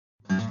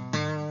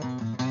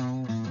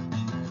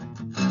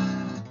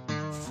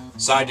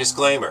Side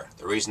disclaimer,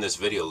 the reason this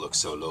video looks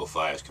so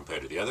lo-fi as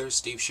compared to the others,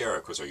 Steve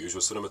Sherrick was our usual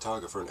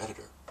cinematographer and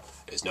editor,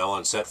 is now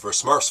on set for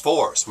Smurfs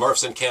 4,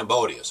 Smurfs in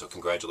Cambodia, so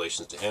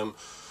congratulations to him.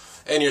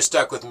 And you're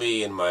stuck with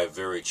me and my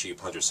very cheap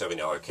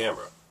 $170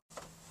 camera.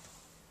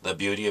 The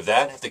beauty of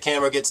that, if the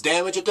camera gets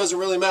damaged, it doesn't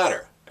really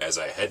matter, as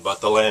I headbutt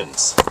the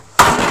lens.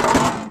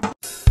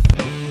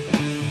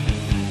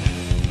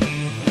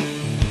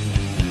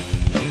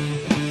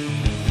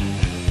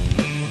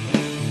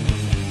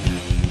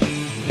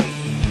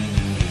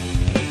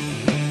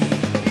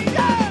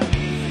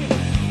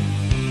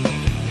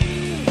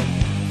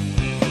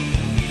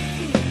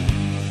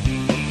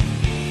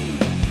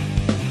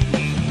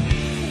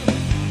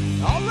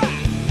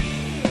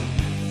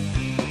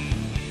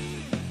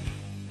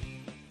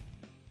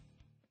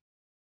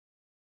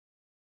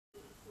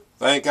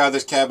 Thank God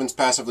this cabin's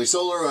passively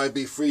solar, I'd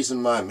be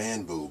freezing my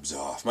man boobs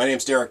off. My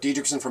name's Derek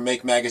Diedrichsen from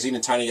Make Magazine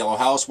and Tiny Yellow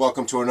House.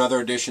 Welcome to another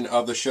edition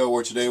of the show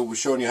where today we'll be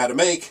showing you how to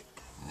make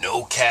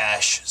no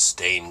cash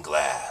stained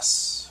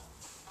glass.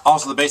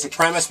 Also, the basic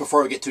premise,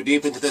 before we get too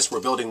deep into this, we're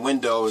building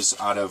windows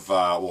out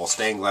of,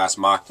 stained glass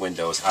mock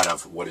windows out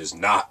of what is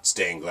not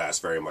stained glass,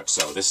 very much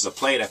so. This is a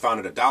plate I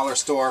found at a dollar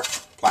store,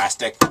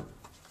 plastic.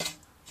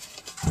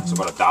 It's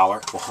about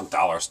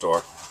 $1,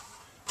 store.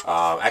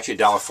 Actually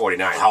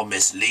 $1.49. How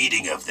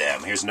misleading of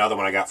them. Here's another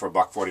one I got for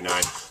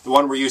 $1.49. The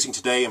one we're using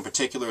today in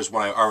particular is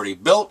one I already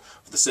built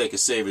for the sake of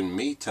saving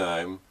me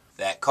time.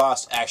 That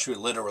cost actually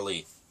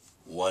literally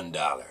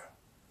 $1.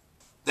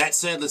 That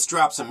said, let's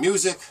drop some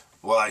music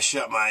while I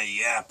shut my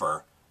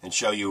yapper and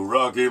show you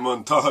Rocky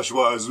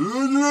montage-wise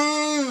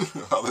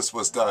how this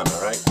was done,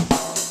 alright?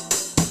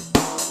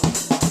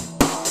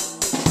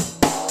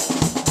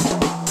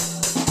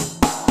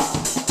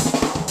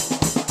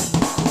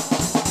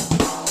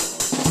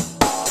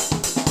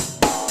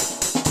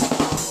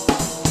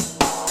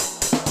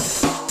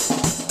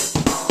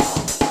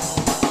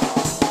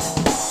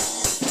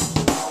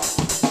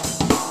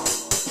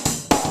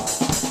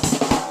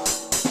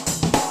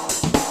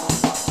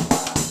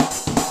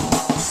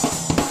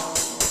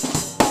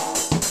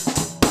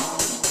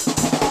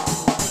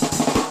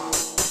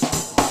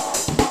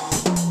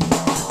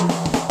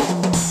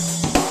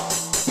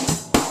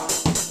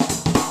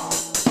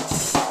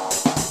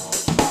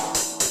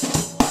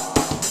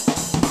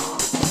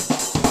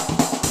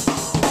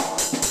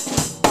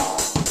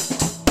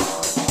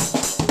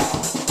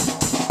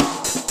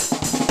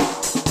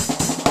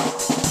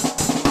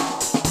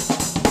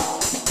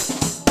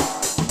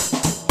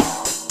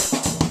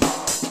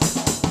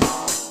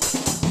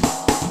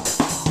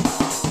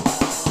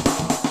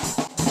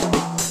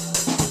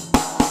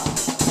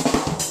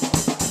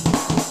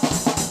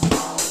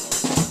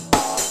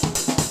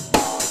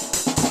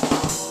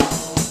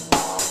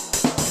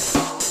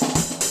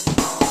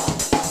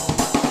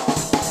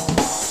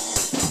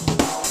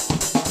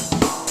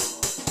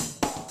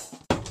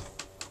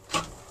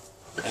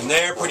 And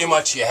there, pretty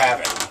much you have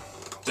it.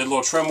 Did a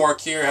little trim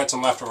work here, had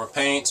some leftover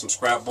paint, some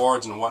scrap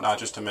boards and whatnot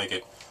just to make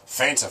it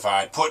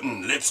fancified.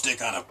 Putting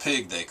lipstick on a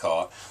pig, they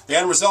call it. The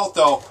end result,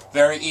 though,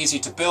 very easy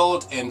to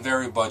build and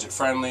very budget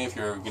friendly. If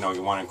you're, you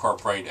want to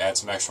incorporate, add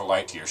some extra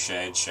light to your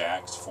shed,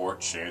 shacks,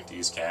 forts,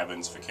 shanties,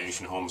 cabins,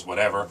 vacation homes,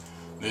 whatever,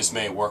 this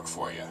may work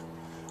for you.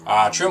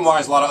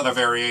 Trim-wise, a lot of other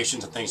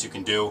variations and things you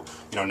can do,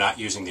 not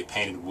using the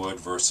painted wood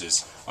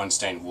versus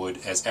unstained wood,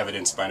 as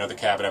evidenced by another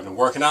cabinet I've been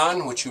working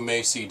on, which you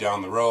may see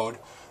down the road.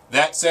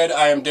 That said,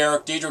 I am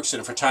Derek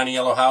Diedrichsen for Tiny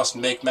Yellow House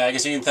and Make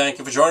Magazine. Thank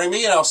you for joining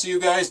me, and I'll see you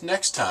guys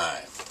next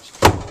time.